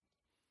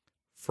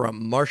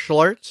From martial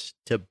arts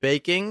to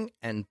baking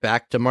and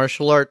back to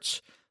martial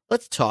arts,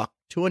 let's talk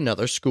to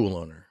another school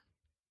owner.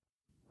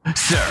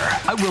 Sir,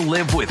 I will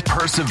live with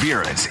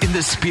perseverance in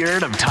the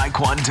spirit of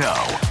Taekwondo,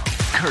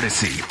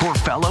 courtesy for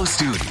fellow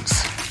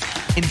students,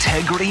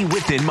 integrity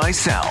within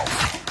myself,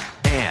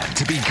 and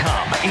to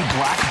become a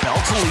black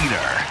belt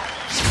leader.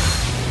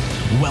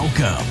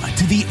 Welcome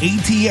to the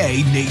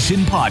ATA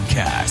Nation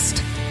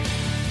podcast.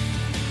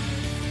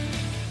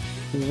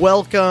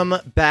 Welcome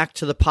back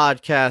to the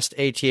podcast,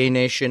 ATA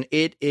Nation.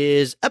 It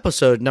is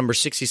episode number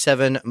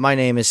 67. My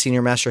name is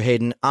Senior Master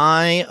Hayden.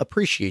 I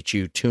appreciate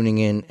you tuning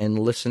in and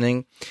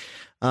listening.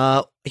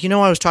 I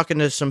was talking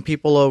to some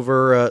people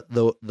over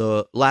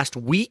the last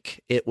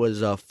week. It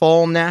was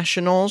Fall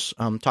Nationals.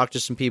 Talked to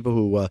some people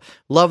who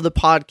love the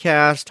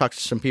podcast. Talked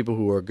to some people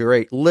who are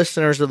great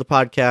listeners of the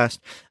podcast.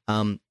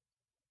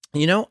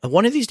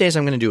 One of these days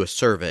I'm going to do a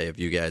survey of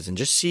you guys and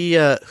just see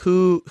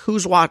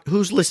who's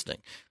listening.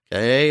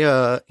 Okay,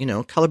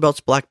 color belts,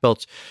 black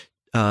belts,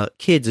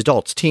 kids,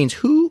 adults, teens.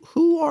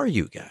 Who are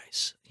you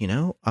guys?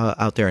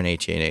 Out there in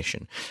ATA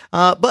Nation.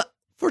 But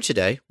for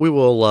today, we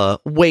will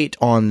wait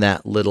on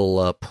that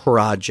little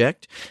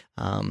project.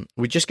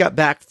 We just got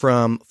back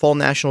from Fall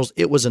Nationals.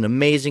 It was an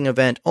amazing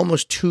event.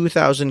 Almost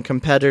 2,000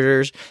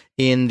 competitors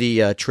in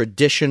the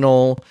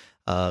traditional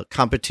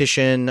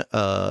competition.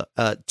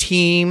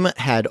 Team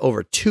had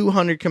over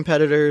 200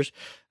 competitors.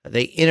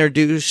 They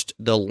introduced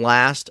the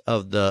last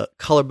of the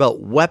color belt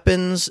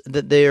weapons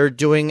that they are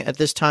doing at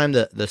this time,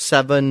 the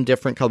 7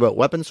 different color belt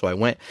weapons. So I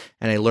went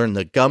and I learned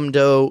the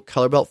gumdo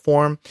color belt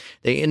form.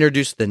 They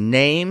introduced the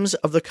names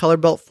of the color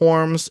belt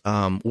forms.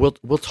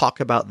 We'll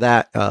talk about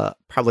that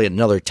probably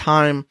another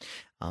time.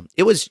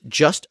 It was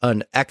just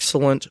an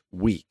excellent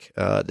week.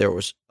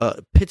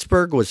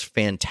 Pittsburgh was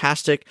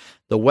fantastic.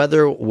 The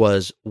weather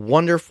was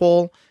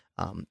wonderful.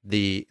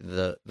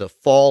 The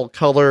fall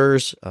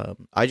colors,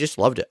 I just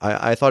loved it.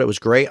 I thought it was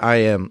great. I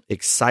am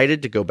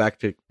excited to go back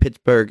to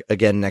Pittsburgh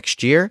again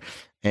next year.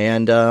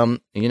 And,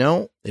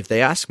 if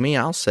they ask me,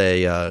 I'll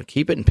say,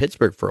 keep it in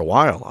Pittsburgh for a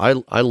while.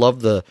 I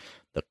love the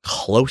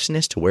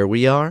closeness to where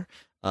we are.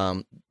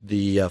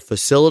 The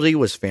facility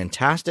was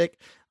fantastic.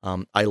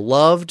 I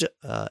loved,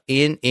 on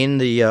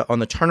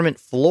the tournament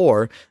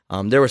floor,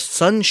 there was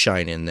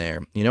sunshine in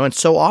there, and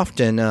so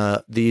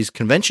often, these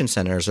convention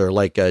centers are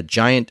like a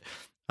giant,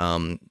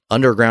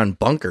 underground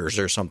bunkers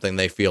or something,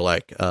 they feel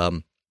like.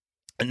 And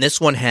this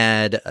one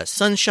had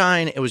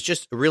sunshine. It was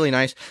just really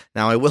nice.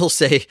 Now, I will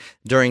say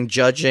during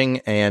judging,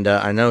 and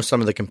I know some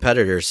of the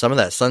competitors, some of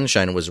that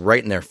sunshine was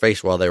right in their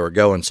face while they were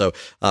going. So,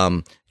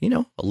 a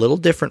little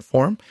different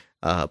for them.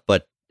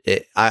 But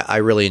I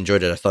really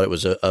enjoyed it. I thought it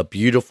was a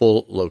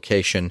beautiful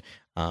location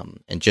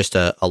and just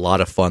a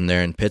lot of fun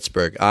there in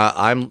Pittsburgh.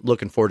 I'm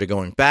looking forward to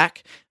going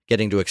back,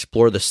 getting to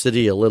explore the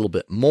city a little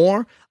bit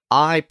more.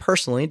 I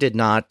personally did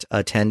not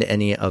attend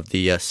any of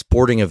the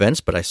sporting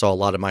events, but I saw a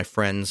lot of my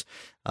friends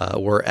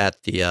were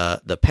at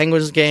the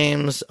Penguins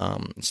games.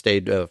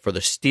 Stayed for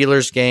the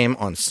Steelers game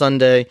on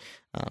Sunday.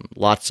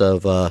 Lots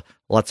of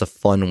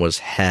fun was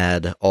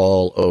had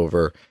all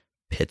over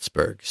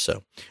Pittsburgh.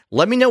 So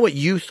let me know what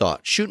you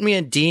thought. Shoot me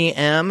a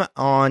DM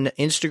on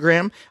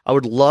Instagram. I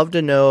would love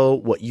to know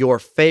what your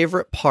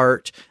favorite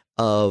part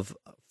of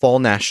Fall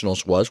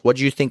Nationals was. What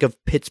do you think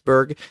of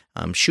Pittsburgh?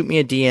 Shoot me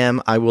a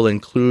DM. I will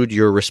include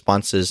your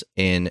responses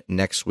in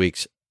next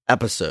week's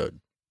episode.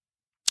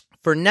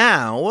 For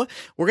now,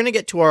 we're going to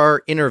get to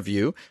our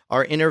interview.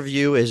 Our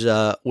interview is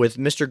with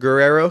Mr.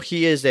 Guerrero.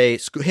 He is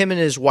him and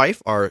his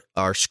wife are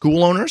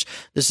school owners.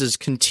 This is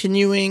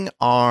continuing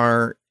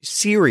our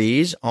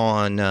series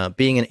on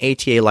being an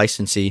ATA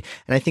licensee,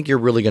 and I think you're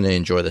really going to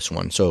enjoy this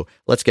one. So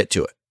let's get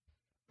to it.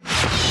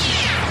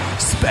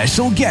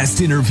 Special guest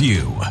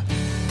interview.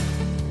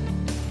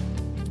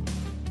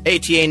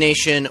 ATA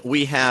Nation,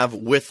 we have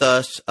with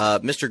us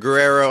Mr.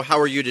 Guerrero. How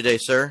are you today,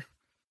 sir?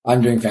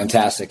 I'm doing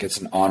fantastic. It's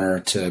an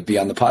honor to be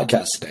on the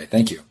podcast today.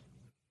 Thank you.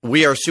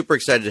 We are super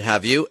excited to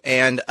have you.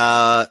 And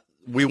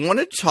we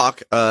wanted to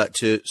talk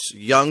to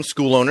young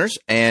school owners.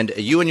 And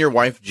you and your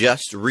wife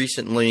just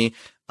recently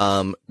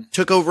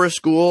took over a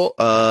school,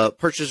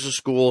 purchased a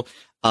school.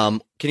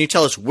 Can you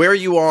tell us where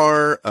you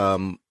are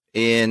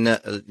in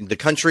the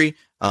country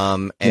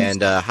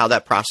and how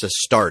that process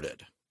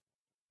started?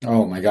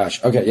 Oh my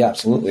gosh. Okay. Yeah,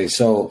 absolutely.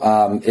 So,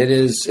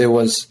 it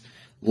was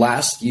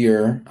last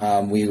year,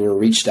 we were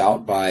reached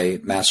out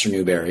by Master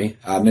Newberry,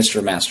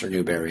 Mr. Master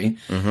Newberry.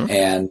 Mm-hmm.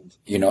 And,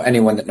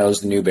 anyone that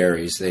knows the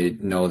Newberries, they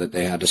know that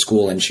they had a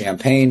school in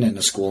Champaign and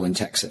a school in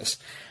Texas.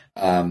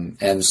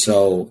 And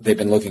so they've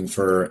been looking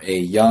for a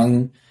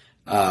young,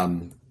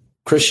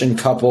 Christian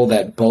couple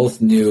that both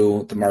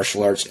knew the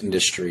martial arts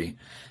industry,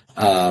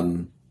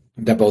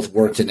 that both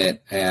worked in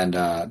it and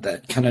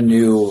that kind of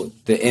knew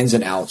the ins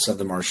and outs of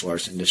the martial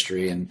arts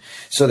industry. And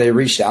so they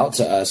reached out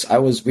to us.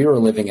 We were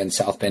living in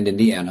South Bend,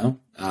 Indiana.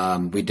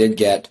 We did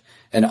get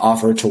an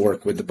offer to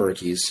work with the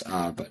Berkeys,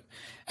 but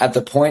at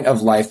the point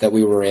of life that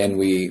we were in,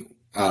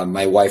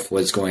 my wife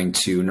was going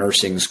to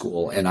nursing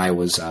school and I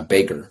was a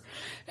baker.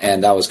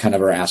 And that was kind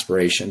of our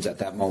aspirations at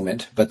that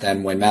moment. But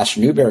then when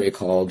Master Newberry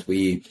called,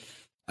 we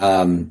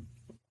then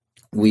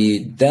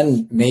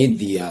made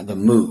the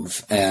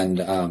move, and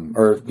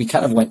or we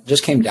kind of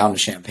just came down to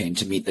Champaign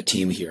to meet the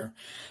team here,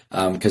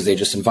 because they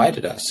just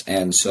invited us.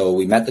 And so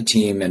we met the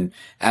team, and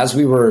as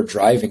we were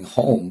driving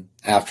home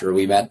after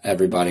we met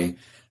everybody,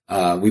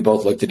 we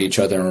both looked at each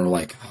other and were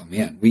like, oh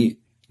man, we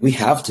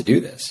have to do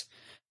this.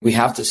 We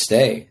have to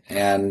stay.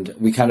 And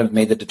we kind of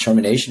made the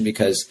determination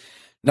because,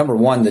 number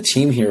one, the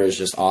team here is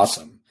just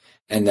awesome.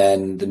 And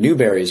then the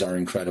Newberries are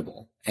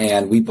incredible.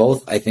 And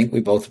I think we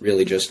both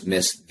really just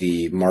miss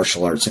the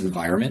martial arts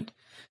environment.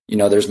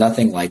 There's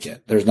nothing like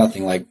it. There's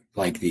nothing like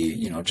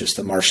the, just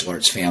the martial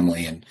arts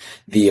family and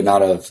the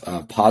amount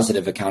of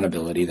positive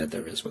accountability that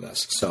there is with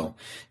us. So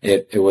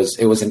it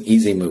was an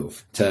easy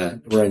move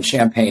we're in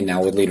Champaign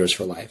now with Leaders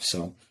for Life.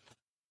 So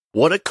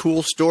what a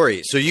cool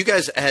story. So you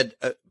guys had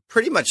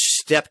pretty much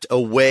stepped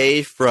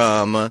away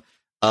from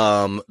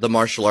the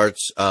martial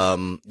arts.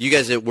 You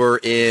guys were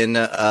in,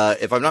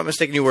 if I'm not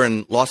mistaken, you were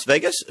in Las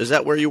Vegas. Is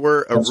that where you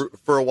were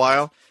for a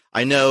while?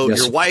 I know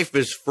your wife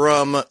is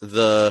from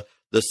the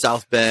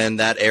South Bend,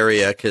 that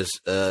area,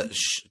 because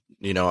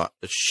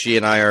she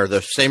and I are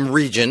the same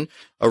region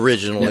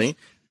originally.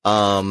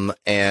 So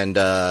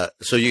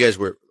you guys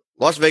were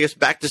Las Vegas,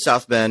 back to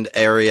South Bend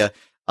area,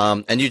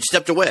 and you'd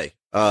stepped away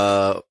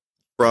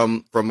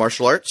from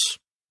martial arts.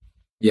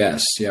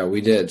 Yes, yeah,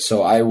 we did.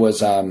 So I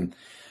was I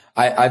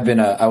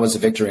was a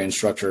victory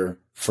instructor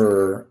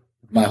for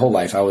my whole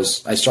life.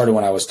 I started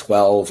when I was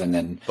 12, and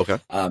then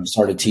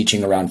started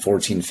teaching around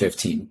 14,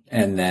 15,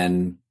 and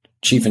then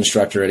chief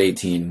instructor at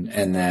 18.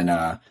 And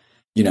then,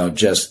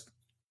 just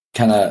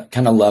kind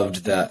of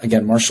loved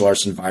the martial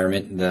arts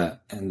environment,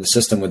 and the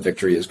system with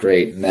victory is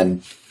great. And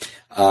then,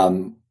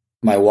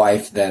 my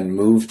wife then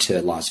moved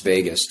to Las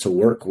Vegas to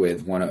work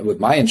with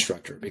my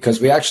instructor, because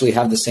we actually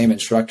have the same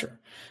instructor.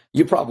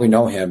 You probably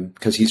know him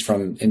because he's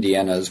from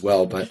Indiana as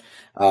well, but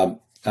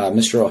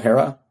Mr.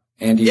 O'Hara,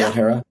 Andy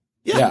O'Hara.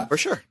 Yeah, for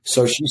sure.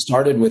 So she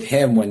started with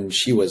him when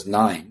she was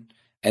 9,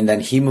 and then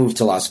he moved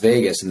to Las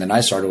Vegas, and then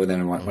I started with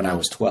him when I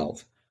was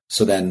 12.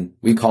 So then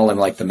we call him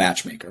like the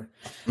matchmaker,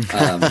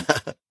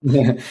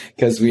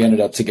 because we ended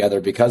up together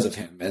because of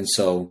him. And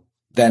so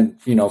then,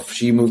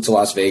 she moved to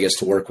Las Vegas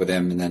to work with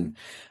him, and then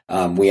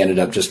we ended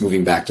up just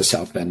moving back to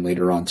South Bend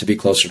later on to be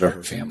closer to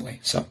her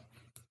family. So.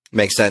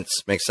 Makes sense.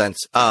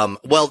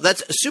 Well,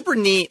 that's super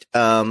neat.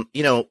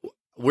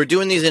 We're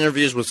doing these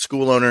interviews with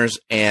school owners,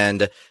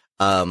 and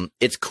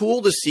it's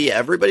cool to see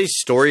everybody's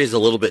story is a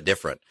little bit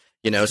different.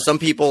 Some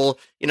people,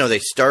 they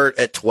start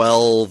at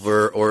 12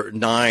 or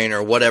 9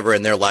 or whatever,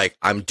 and they're like,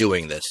 I'm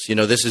doing this.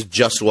 This is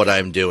just what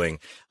I'm doing.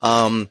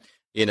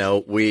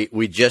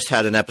 We just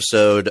had an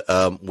episode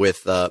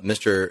with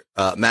Mr.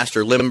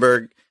 Master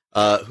Limberg,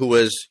 who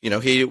was,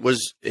 he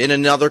was in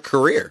another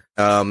career,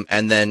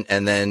 and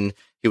then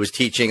he was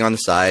teaching on the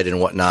side and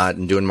whatnot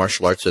and doing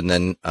martial arts, and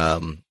then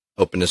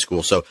opened a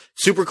school. So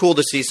super cool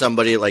to see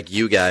somebody like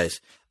you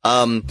guys.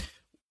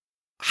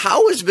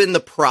 How has been the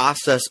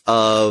process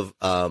of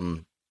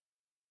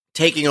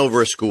taking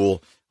over a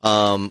school,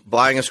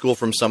 buying a school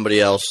from somebody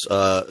else?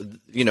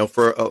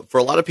 For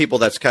a lot of people,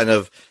 that's kind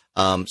of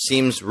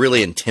seems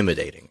really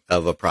intimidating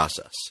of a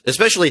process,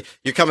 especially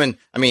you're coming.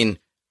 I mean,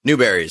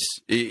 Newberries,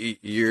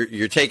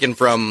 you're taken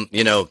from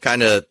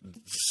kind of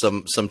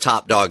some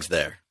top dogs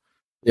there.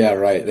 Yeah,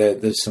 right.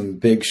 There's some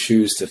big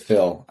shoes to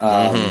fill.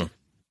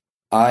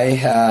 I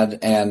had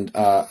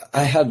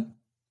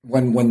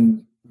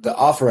when the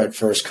offer had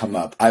first come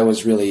up, I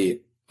was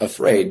really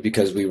afraid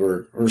because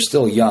we're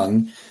still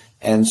young.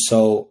 And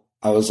so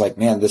I was like,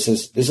 man, this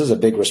is a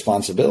big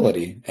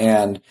responsibility.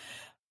 And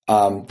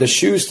the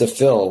shoes to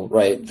fill,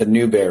 right, the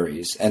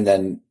Newberries, and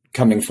then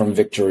coming from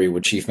Victory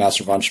with Chief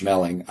Master von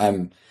Schmeling,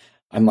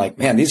 I'm like,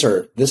 man, this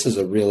is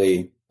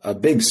a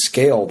big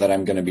scale that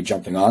I'm going to be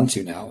jumping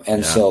onto now.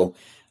 And so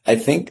I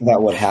think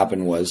that what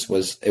happened was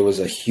it was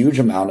a huge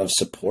amount of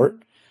support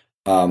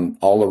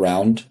all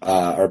around.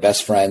 Our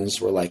best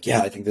friends were like,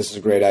 yeah, I think this is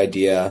a great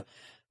idea.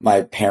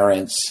 My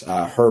parents,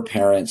 her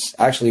parents,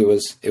 actually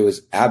it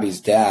was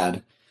Abby's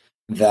dad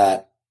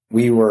that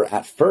we were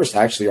at first,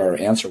 actually our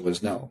answer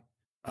was no,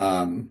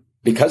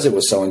 because it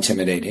was so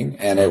intimidating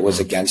and it was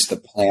against the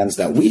plans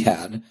that we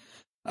had.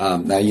 Now,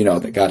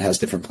 that God has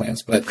different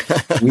plans, but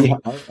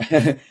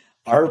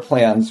our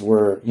plans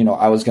were,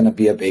 I was going to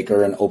be a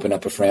baker and open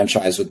up a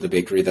franchise with the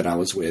bakery that I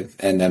was with.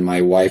 And then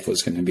my wife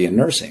was going to be in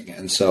nursing.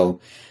 And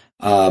so,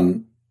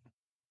 my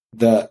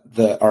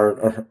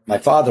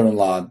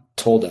father-in-law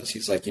told us,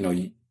 he's like,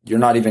 you're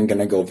not even going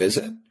to go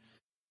visit.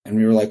 And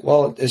we were like,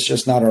 well, it's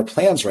just not our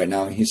plans right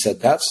now. And he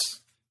said,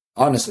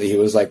 he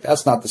was like,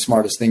 that's not the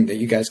smartest thing that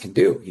you guys can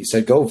do. He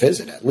said, go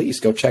visit, at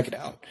least go check it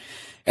out.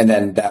 And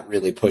then that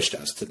really pushed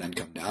us to then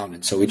come down.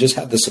 And so we just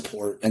had the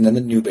support. And then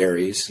the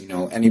Newberries,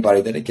 anybody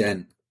that,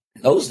 again,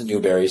 knows the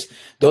Newberries,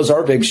 those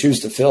are big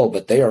shoes to fill,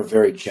 but they are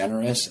very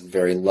generous and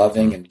very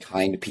loving and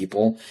kind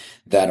people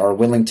that are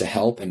willing to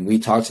help. And we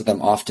talk to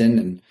them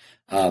often.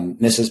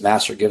 Mrs.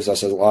 Master gives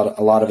us a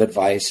lot of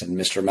advice, and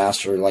Mr.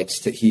 Master likes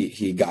to,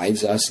 he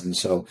guides us. And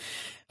so,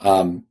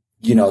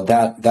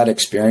 that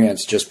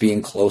experience, just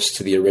being close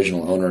to the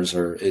original owners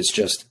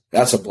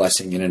that's a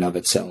blessing in and of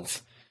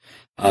itself.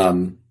 I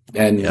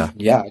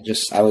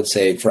would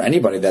say for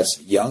anybody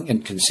that's young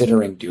and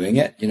considering doing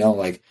it,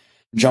 like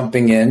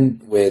jumping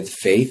in with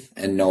faith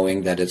and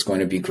knowing that it's going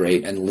to be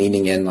great and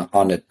leaning in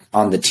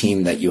on the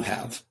team that you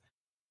have.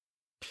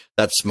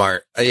 That's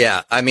smart.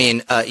 Yeah. I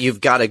mean,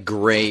 you've got a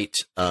great,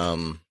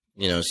 some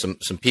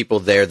people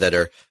there that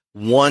are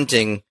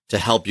wanting to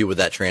help you with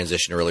that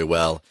transition really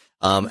well.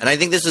 And I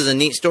think this is a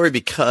neat story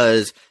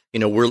because,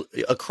 we're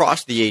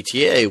across the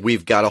ATA,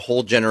 we've got a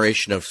whole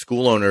generation of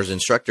school owners,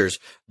 instructors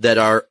that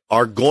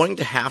are going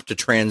to have to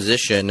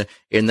transition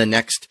in the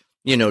next,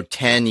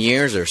 10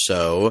 years or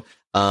so,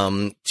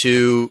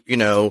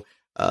 to,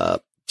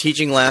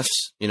 teaching less,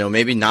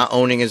 maybe not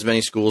owning as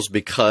many schools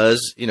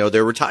because,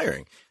 they're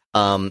retiring.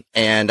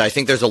 And I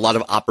think there's a lot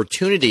of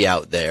opportunity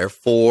out there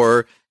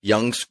for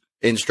young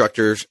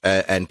instructors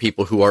and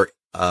people who are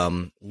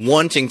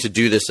wanting to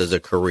do this as a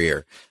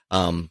career.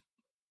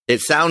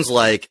 It sounds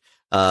like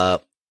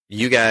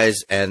you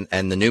guys and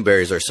the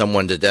Newberries are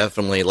someone to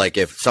definitely, like,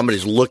 if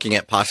somebody's looking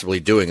at possibly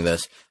doing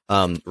this,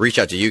 reach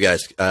out to you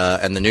guys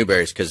and the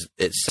Newberries, because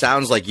it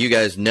sounds like you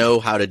guys know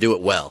how to do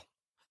it well.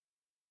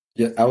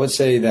 Yeah, I would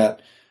say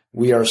that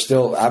we are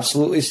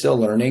absolutely still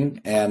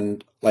learning,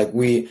 and like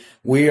we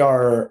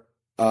are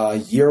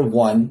year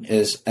one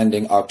is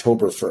ending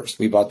October 1st.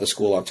 We bought the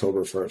school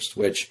October 1st,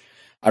 which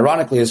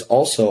ironically is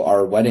also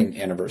our wedding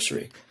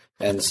anniversary.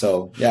 And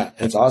so, yeah,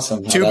 it's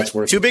awesome how that's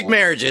working. Two big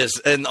marriages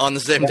and on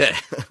the same day.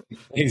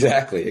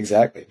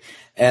 Exactly.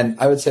 And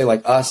I would say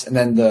like us and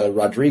then the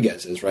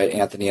Rodriguezes, right?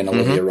 Anthony and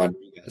Olivia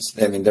Rodriguez.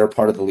 I mean, they're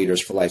part of the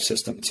Leaders for Life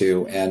system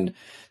too. And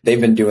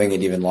they've been doing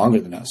it even longer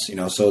than us,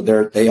 so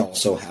they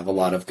also have a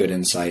lot of good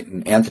insight.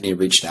 And Anthony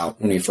reached out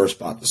when we first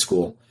bought the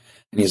school,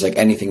 and he's like,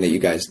 anything that you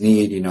guys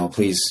need,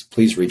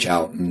 please reach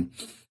out. And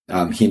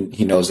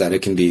he knows that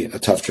it can be a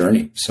tough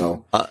journey.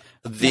 So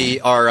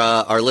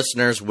our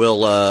listeners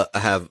will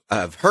have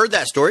heard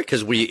that story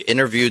because we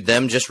interviewed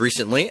them just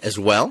recently as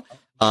well.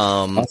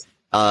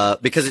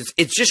 Because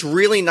it's just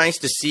really nice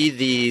to see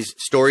these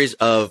stories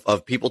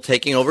of people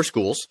taking over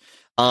schools.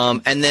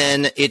 And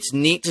then it's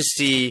neat to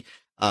see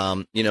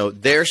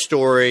their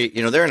story.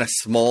 They're in a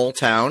small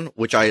town,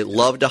 which I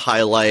love to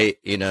highlight,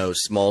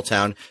 small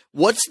town.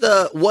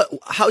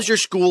 How's your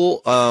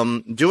school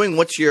doing?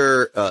 What's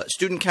your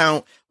student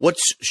count?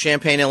 What's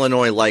Champaign,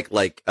 Illinois like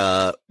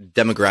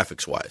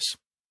demographics wise?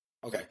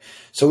 Okay.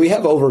 So we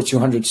have over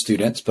 200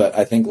 students, but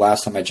I think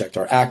last time I checked,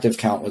 our active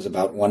count was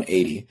about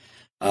 180.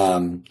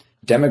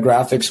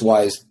 Demographics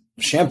wise,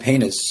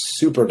 Champaign is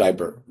super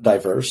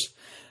diverse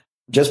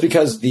just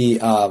because the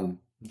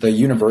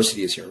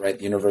university is here, right?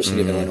 The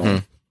University of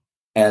Illinois.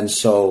 And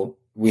so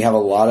we have a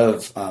lot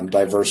of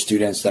diverse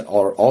students that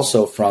are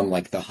also from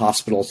like the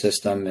hospital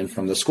system and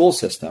from the school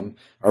system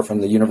or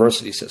from the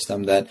university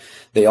system, that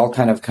they all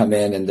kind of come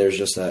in, and there's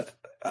just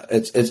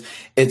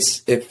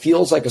it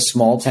feels like a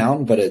small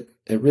town, but it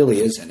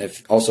really isn't.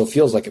 It also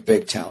feels like a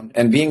big town.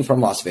 And being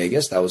from Las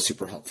Vegas, that was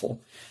super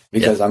helpful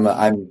because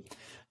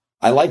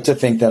I like to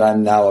think that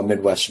I'm now a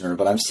Midwesterner,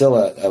 but I'm still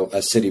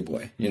a city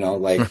boy,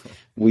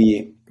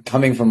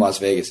 coming from Las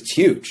Vegas is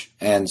huge.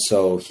 And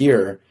so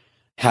here,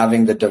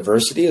 having the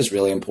diversity is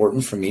really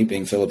important for me,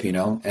 being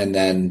Filipino. And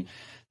then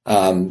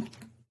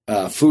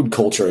food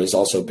culture is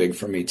also big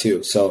for me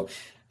too. So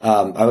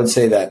I would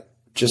say that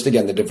just,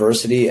 again, the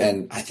diversity.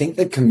 And I think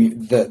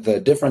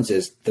the difference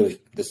is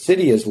the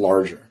city is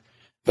larger,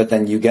 but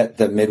then you get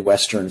the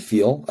Midwestern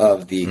feel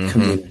of the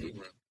community,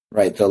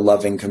 right? The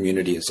loving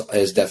community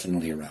is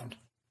definitely around.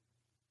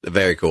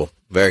 Very cool.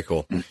 Very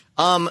cool.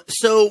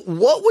 So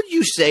what would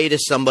you say to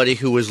somebody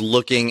who is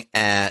looking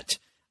at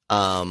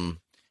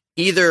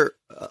either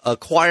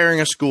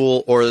acquiring a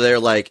school, or they're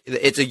like,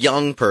 it's a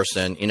young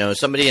person,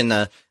 somebody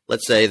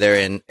let's say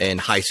they're in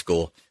high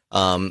school,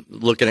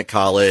 looking at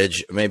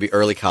college, maybe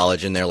early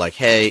college, and they're like,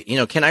 hey,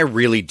 can I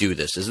really do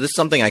this? Is this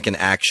something I can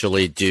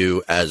actually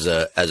do as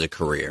a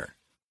career?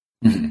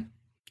 Mm-hmm.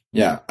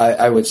 Yeah,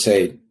 I would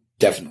say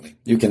definitely.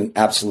 You can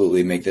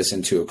absolutely make this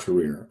into a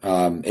career.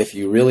 If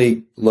you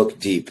really look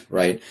deep,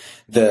 right?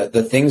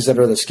 The things that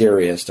are the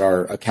scariest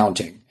are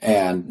accounting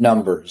and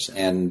numbers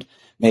and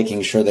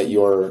making sure that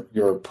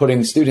you're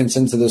putting students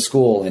into the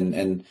school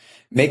and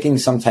making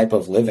some type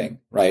of living,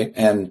 right?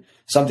 And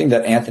something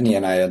that Anthony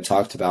and I had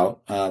talked about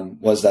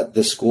was that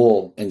the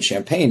school in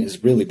Champaign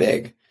is really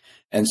big.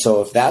 And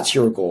so if that's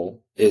your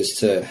goal, is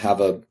to have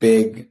a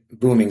big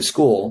booming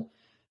school,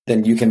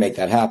 then you can make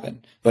that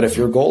happen. But if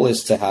your goal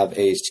is to have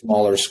a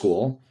smaller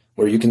school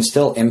where you can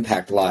still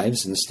impact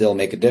lives and still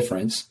make a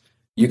difference,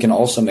 you can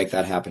also make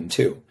that happen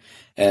too.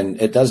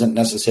 And it doesn't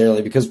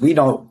necessarily, because we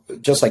don't,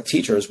 just like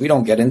teachers, we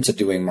don't get into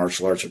doing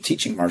martial arts or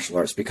teaching martial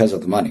arts because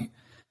of the money,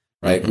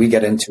 right? We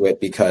get into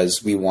it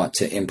because we want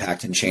to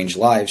impact and change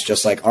lives,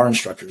 just like our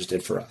instructors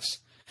did for us.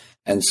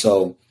 And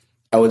so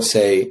I would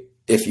say,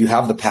 if you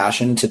have the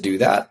passion to do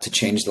that, to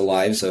change the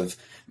lives of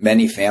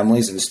many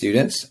families and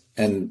students,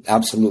 and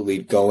absolutely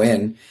go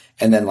in.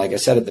 And then, like I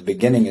said at the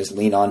beginning, is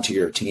lean onto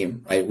your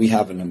team, right? We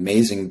have an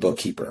amazing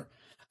bookkeeper.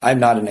 I'm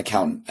not an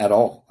accountant at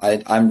all.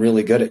 I'm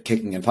really good at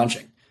kicking and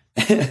punching.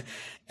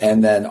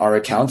 And then our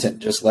accountant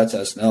just lets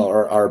us know,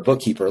 or our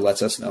bookkeeper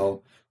lets us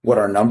know what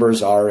our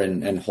numbers are,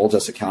 and holds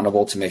us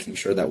accountable to making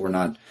sure that we're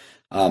not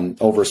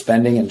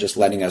overspending, and just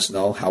letting us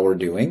know how we're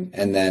doing.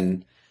 And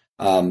then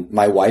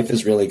my wife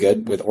is really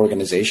good with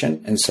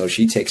organization, and so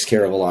she takes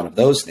care of a lot of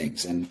those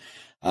things. And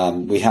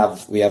we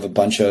have a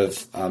bunch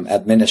of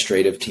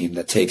administrative team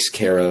that takes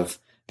care of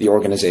the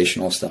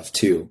organizational stuff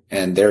too,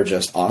 and they're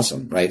just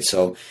awesome, right?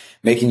 So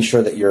making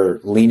sure that you're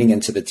leaning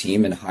into the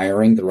team and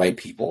hiring the right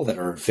people that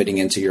are fitting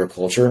into your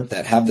culture,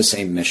 that have the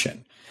same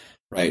mission,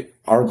 right?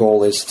 Our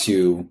goal is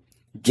to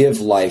give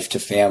life to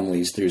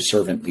families through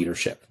servant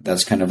leadership.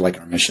 That's kind of like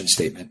our mission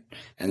statement.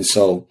 And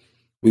so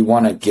we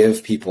want to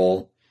give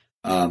people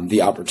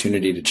the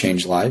opportunity to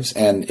change lives.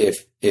 And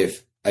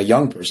if a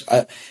young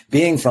person,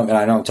 being from, and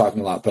I know I'm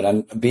talking a lot, but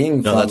I'm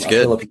being from a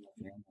Filipino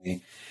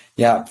family.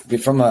 Yeah.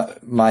 From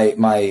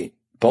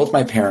both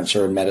my parents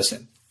are in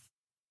medicine.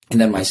 And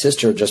then my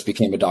sister just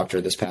became a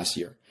doctor this past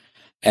year.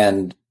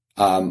 And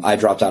I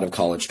dropped out of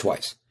college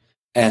twice.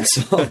 And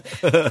so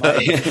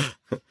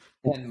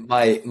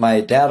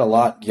my dad, a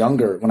lot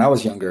younger, when I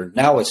was younger,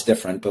 now it's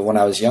different, but when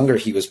I was younger,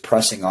 he was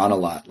pressing on a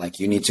lot. Like,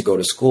 you need to go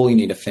to school, you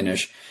need to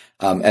finish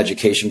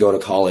education, go to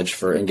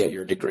college and get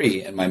your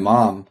degree. And my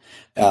mom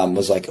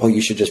was like, oh,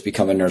 you should just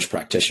become a nurse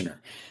practitioner.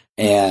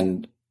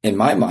 And in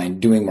my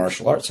mind, doing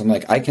martial arts, I'm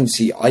like, I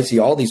see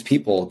all these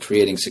people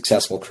creating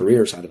successful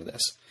careers out of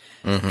this.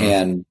 Mm-hmm.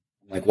 And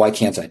like, why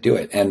can't I do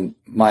it? And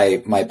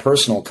my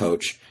personal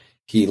coach,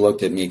 he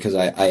looked at me because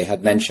I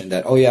had mentioned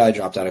that, oh yeah, I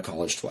dropped out of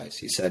college twice.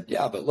 He said,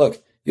 yeah, but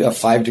look, you have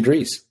 5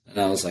 degrees. And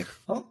I was like,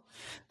 oh,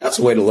 that's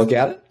a way to look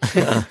at it.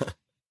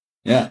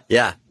 Yeah.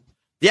 Yeah.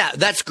 Yeah.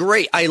 That's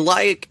great. I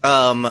like,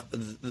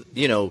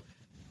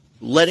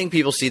 letting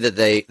people see that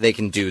they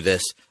can do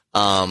this.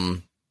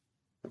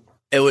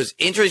 It was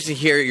interesting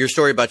to hear your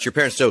story about your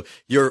parents. So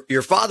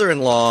your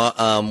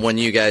father-in-law, when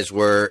you guys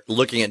were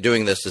looking at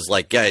doing this, is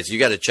like, guys, you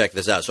got to check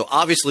this out. So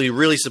obviously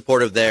really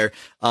supportive there.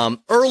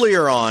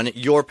 Earlier on,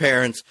 your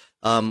parents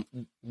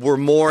were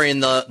more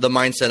in the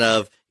mindset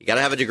of, you got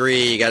to have a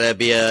degree, you got to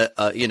be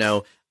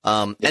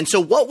and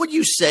so what would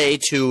you say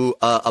to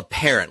a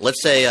parent?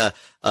 Let's say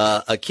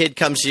a kid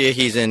comes to you,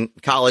 he's in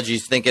college,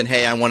 he's thinking,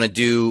 hey, I want to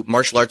do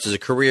martial arts as a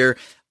career.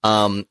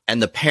 And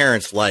the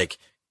parent's like,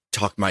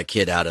 talk my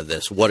kid out of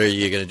this. What are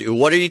you going to do?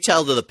 What do you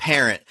tell to the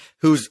parent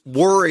who's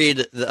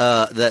worried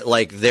that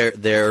like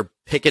they're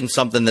picking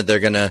something that they're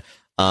going to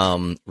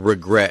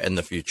regret in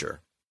the future?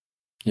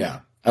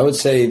 Yeah, I would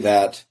say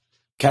that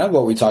kind of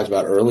what we talked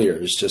about earlier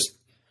is just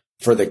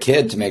for the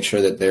kid to make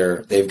sure that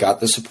they've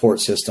got the support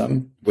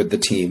system with the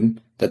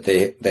team that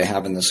they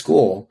have in the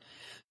school.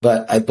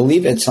 But I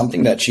believe it's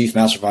something that Chief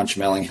Master Von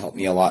Schmeling helped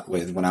me a lot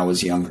with when I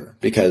was younger,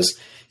 because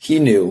he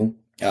knew,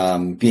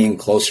 being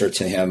closer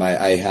to him,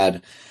 I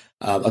had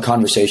a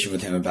conversation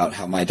with him about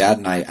how my dad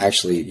and I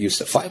actually used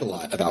to fight a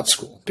lot about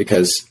school,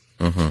 because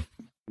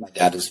my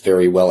dad is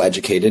very well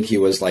educated. He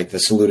was like the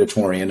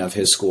salutatorian of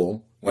his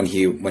school when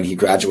he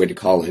graduated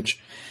college,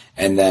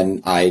 and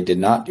then I did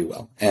not do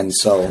well. And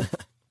so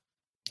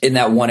in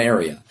that one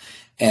area.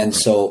 And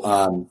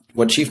so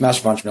what Chief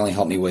Master Von Schmeling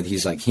helped me with,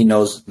 he's like, he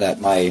knows that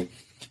my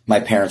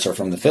parents are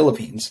from the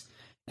Philippines.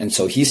 And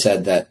so he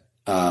said that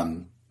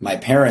my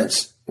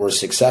parents were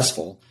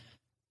successful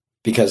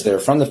because they're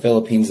from the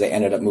Philippines. They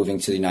ended up moving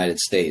to the United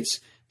States.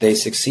 They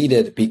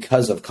succeeded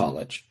because of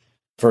college.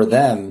 For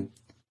them,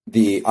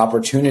 the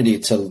opportunity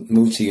to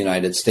move to the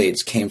United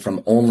States came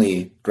from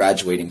only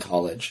graduating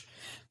college.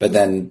 But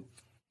then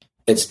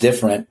it's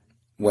different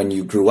when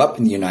you grew up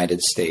in the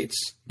United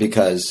States,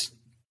 because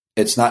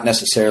it's not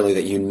necessarily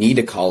that you need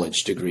a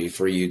college degree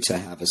for you to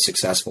have a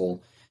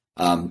successful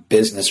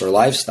business or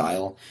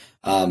lifestyle.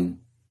 In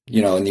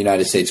the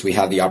United States, we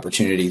have the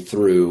opportunity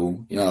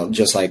through,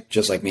 just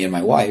like me and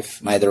my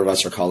wife, neither of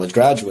us are college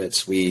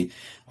graduates. We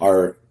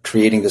are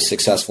creating this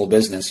successful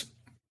business.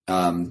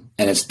 And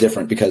it's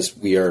different because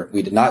we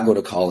did not go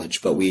to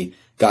college, but we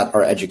got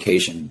our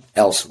education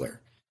elsewhere,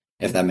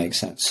 if that makes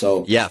sense.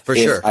 So yeah, for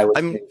sure. I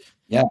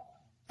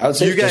would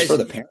say you guys, for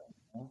the parent.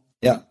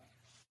 Yeah.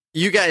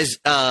 You guys,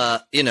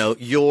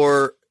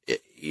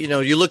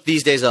 you look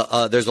these days,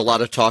 there's a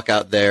lot of talk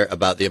out there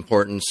about the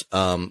importance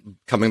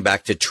coming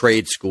back to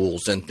trade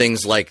schools and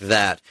things like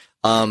that.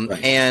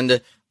 Right.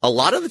 And a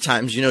lot of the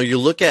times, you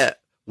look at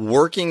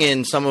working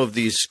in some of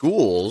these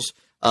schools,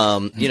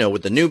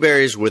 with the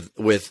Newberries,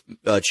 with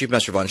Chief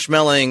Master Von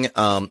Schmeling,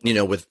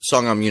 with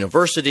Songam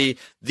University.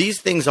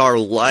 These things are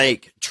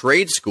like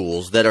trade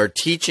schools that are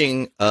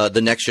teaching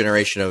the next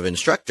generation of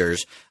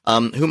instructors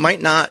who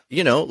might not,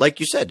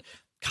 like you said,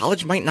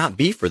 college might not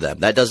be for them.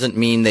 That doesn't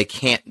mean they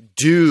can't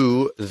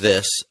do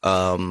this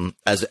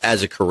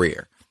as a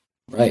career.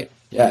 Right.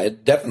 Yeah,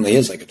 it definitely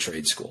is like a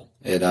trade school.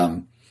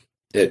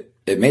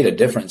 It made a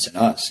difference in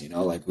us,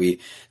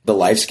 the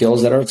life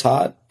skills that are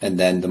taught, and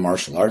then the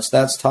martial arts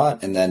that's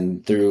taught, and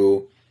then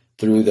through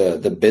through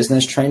the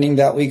business training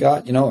that we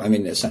got. I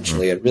mean,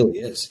 essentially, it really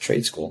is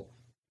trade school.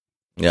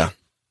 Yeah.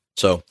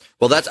 So,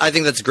 well, I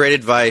think that's great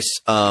advice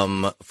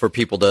for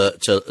people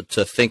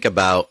to think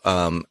about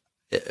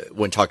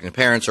when talking to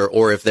parents,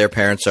 or if their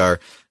parents are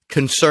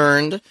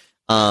concerned.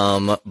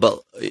 But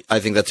I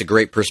think that's a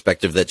great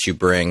perspective that you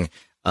bring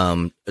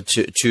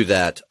to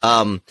that.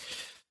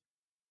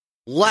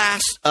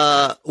 Last,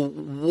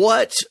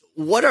 what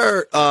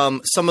are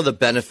some of the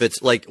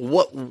benefits? Like,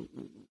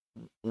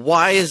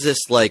 why is this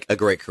like a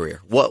great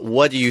career?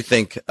 What do you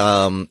think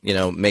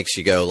makes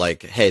you go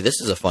like, hey, this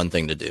is a fun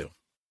thing to do?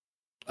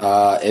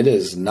 It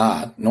is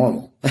not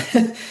normal.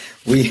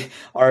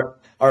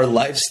 Our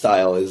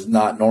lifestyle is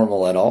not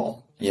normal at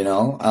all.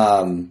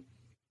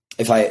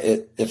 If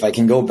I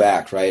can go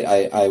back, right,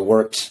 I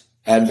worked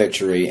at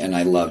Victory and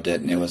I loved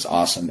it and it was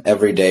awesome.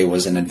 Every day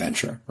was an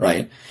adventure,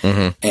 right?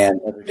 Mm-hmm. And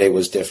every day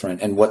was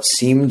different. And what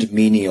seemed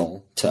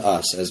menial to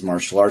us as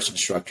martial arts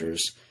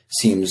instructors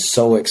seems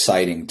so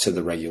exciting to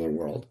the regular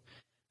world.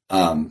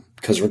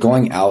 Because we're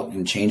going out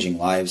and changing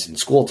lives in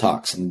school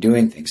talks and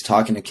doing things,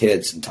 talking to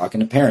kids and talking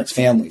to parents,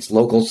 families,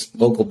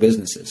 local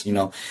businesses,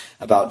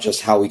 about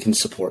just how we can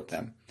support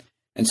them.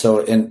 And so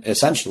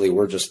essentially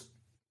we're just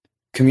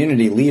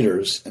community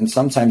leaders. And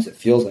sometimes it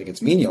feels like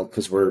it's menial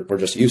because we're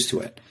just used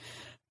to it.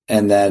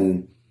 And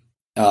then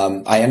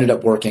I ended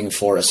up working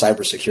for a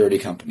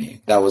cybersecurity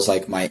company. That was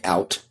like my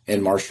out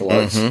in martial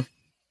arts. Mm-hmm.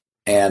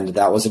 And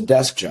that was a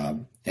desk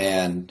job.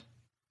 And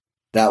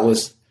that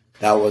was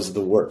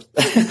the worst.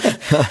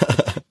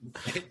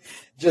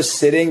 Just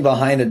sitting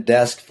behind a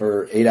desk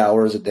for 8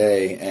 hours a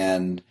day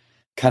and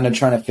kind of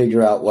trying to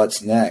figure out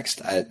what's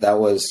next. That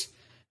was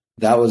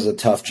a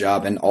tough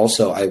job. And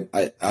also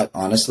I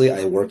honestly,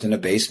 I worked in a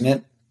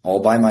basement all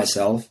by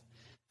myself.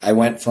 I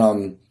went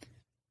from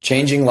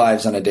changing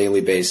lives on a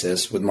daily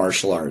basis with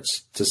martial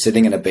arts to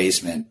sitting in a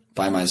basement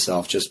by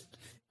myself, just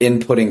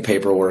inputting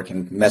paperwork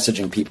and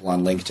messaging people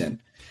on LinkedIn.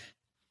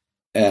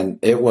 And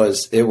it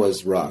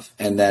was rough.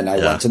 And then I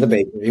went to the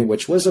bakery,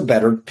 which was a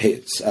better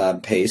change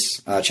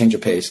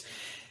of pace.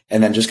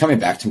 And then just coming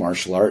back to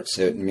martial arts.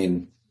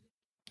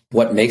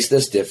 What makes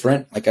this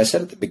different, like I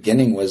said at the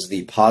beginning, was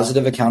the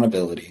positive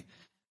accountability,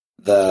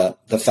 the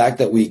fact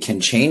that we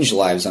can change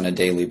lives on a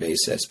daily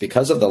basis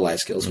because of the life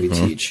skills we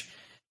teach.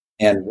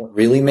 And what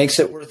really makes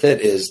it worth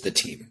it is the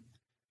team,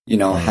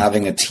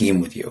 having a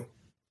team with you.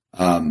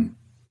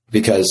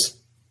 Because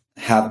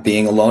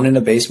being alone in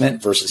a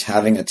basement versus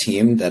having a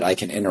team that I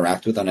can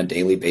interact with on a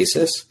daily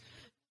basis,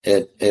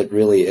 it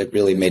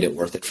really made it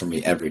worth it for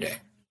me every day.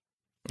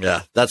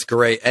 Yeah, that's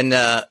great. And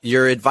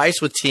your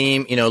advice with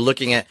team,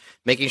 looking at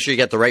making sure you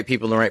get the right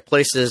people in the right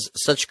places,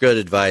 such good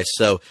advice.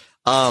 So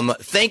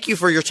thank you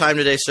for your time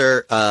today,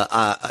 sir.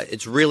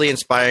 It's really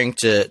inspiring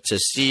to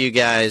see you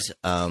guys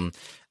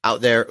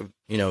out there,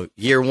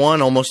 year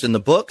one almost in the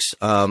books.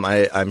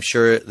 I'm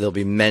sure there'll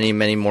be many,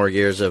 many more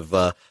years of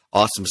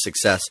awesome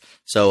success.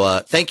 So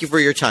thank you for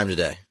your time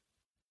today.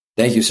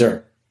 Thank you,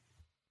 sir.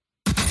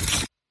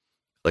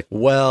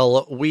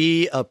 Well,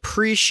 we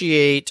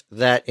appreciate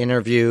that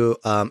interview.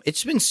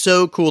 It's been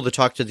so cool to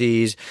talk to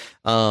these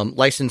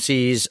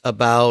licensees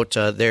about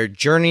their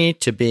journey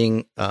to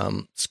being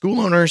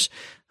school owners.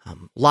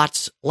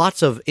 Lots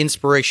of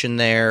inspiration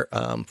there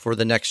for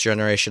the next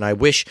generation. I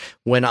wish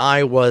when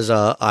I was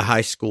a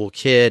high school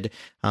kid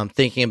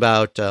thinking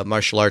about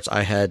martial arts,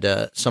 I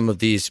had some of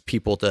these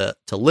people to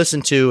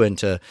listen to and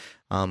to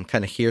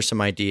kind of hear some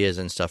ideas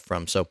and stuff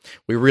from. So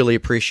we really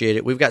appreciate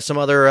it. We've got some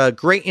other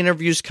great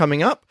interviews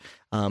coming up.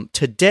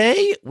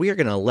 Today, we are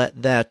going to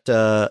let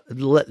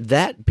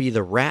that be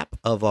the wrap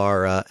of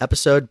our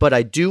episode. But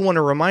I do want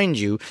to remind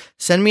you,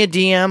 send me a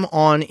DM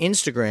on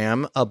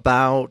Instagram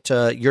about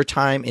your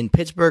time in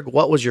Pittsburgh.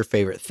 What was your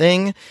favorite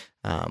thing?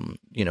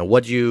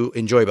 What do you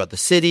enjoy about the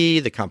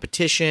city, the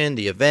competition,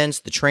 the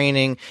events, the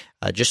training?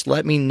 Just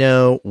let me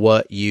know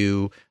what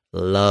you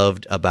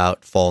loved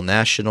about Fall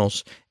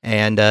Nationals.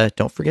 And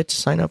don't forget to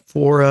sign up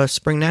for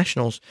Spring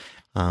Nationals.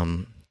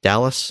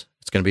 Dallas,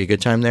 it's going to be a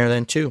good time there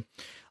then too.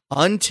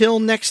 Until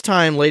next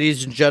time,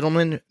 ladies and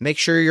gentlemen, make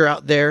sure you're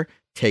out there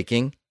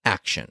taking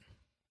action.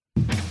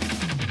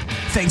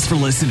 Thanks for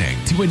listening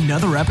to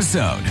another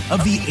episode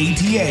of the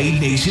ATA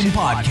Nation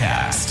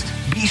podcast.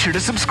 Be sure to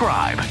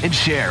subscribe and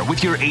share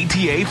with your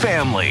ATA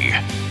family.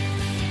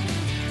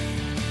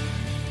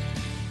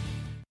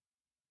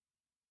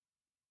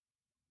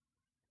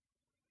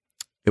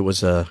 It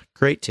was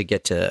great to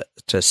get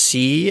to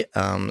see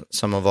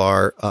some of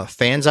our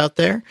fans out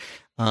there.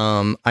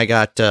 I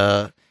got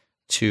to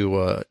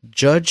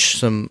judge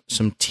some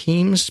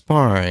team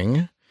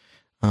sparring.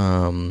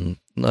 No,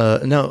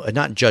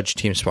 not judge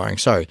team sparring.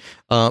 Sorry.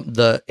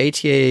 The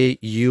ATA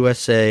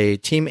USA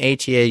team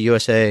ATA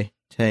USA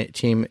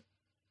team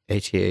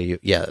ATA.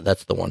 Yeah,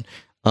 that's the one.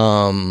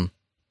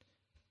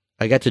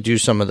 I got to do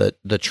some of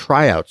the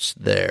tryouts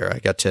there. I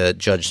got to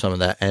judge some of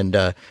that. And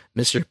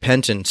Mr.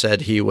 Penton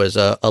said he was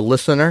a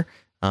listener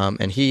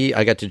And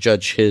I got to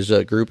judge his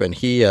group, and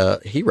he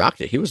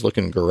rocked it. He was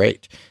looking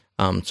great.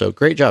 So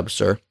great job,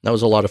 sir. That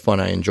was a lot of fun.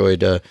 I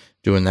enjoyed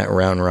doing that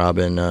round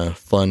robin,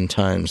 fun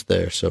times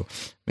there. So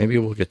maybe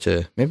we'll get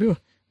to maybe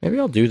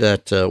I'll do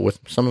that with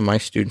some of my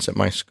students at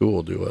my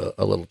school. Do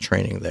a little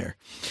training there.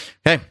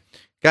 Okay,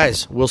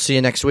 guys, we'll see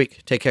you next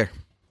week. Take care.